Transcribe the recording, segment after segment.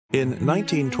In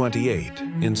 1928,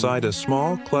 inside a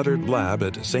small, cluttered lab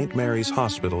at St. Mary's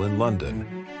Hospital in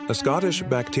London, a Scottish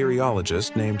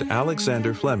bacteriologist named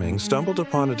Alexander Fleming stumbled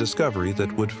upon a discovery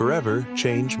that would forever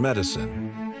change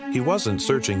medicine. He wasn't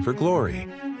searching for glory.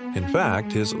 In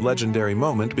fact, his legendary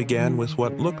moment began with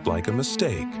what looked like a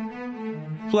mistake.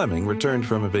 Fleming returned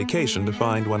from a vacation to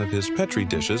find one of his petri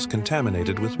dishes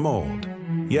contaminated with mold.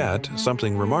 Yet,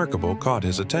 something remarkable caught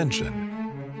his attention.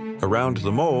 Around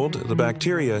the mold, the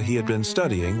bacteria he had been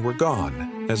studying were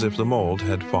gone, as if the mold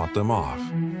had fought them off.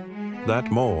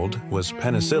 That mold was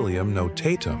Penicillium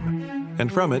notatum,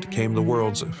 and from it came the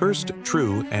world's first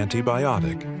true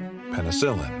antibiotic,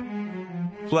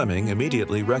 penicillin. Fleming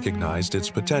immediately recognized its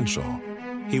potential.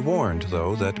 He warned,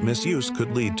 though, that misuse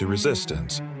could lead to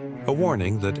resistance, a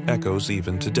warning that echoes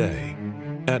even today.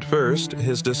 At first,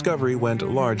 his discovery went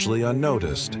largely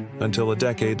unnoticed, until a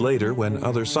decade later when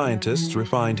other scientists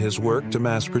refined his work to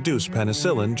mass-produce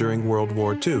penicillin during World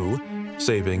War II,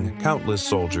 saving countless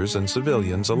soldiers and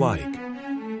civilians alike.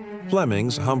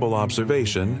 Fleming's humble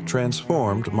observation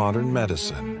transformed modern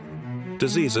medicine.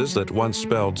 Diseases that once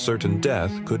spelled certain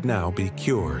death could now be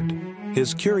cured.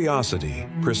 His curiosity,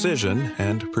 precision,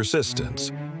 and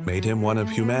persistence made him one of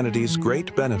humanity's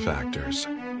great benefactors.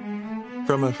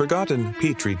 From a forgotten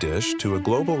petri dish to a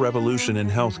global revolution in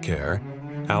healthcare,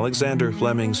 Alexander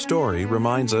Fleming's story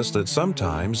reminds us that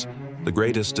sometimes the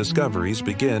greatest discoveries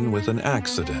begin with an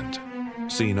accident,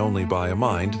 seen only by a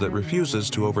mind that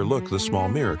refuses to overlook the small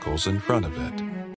miracles in front of it.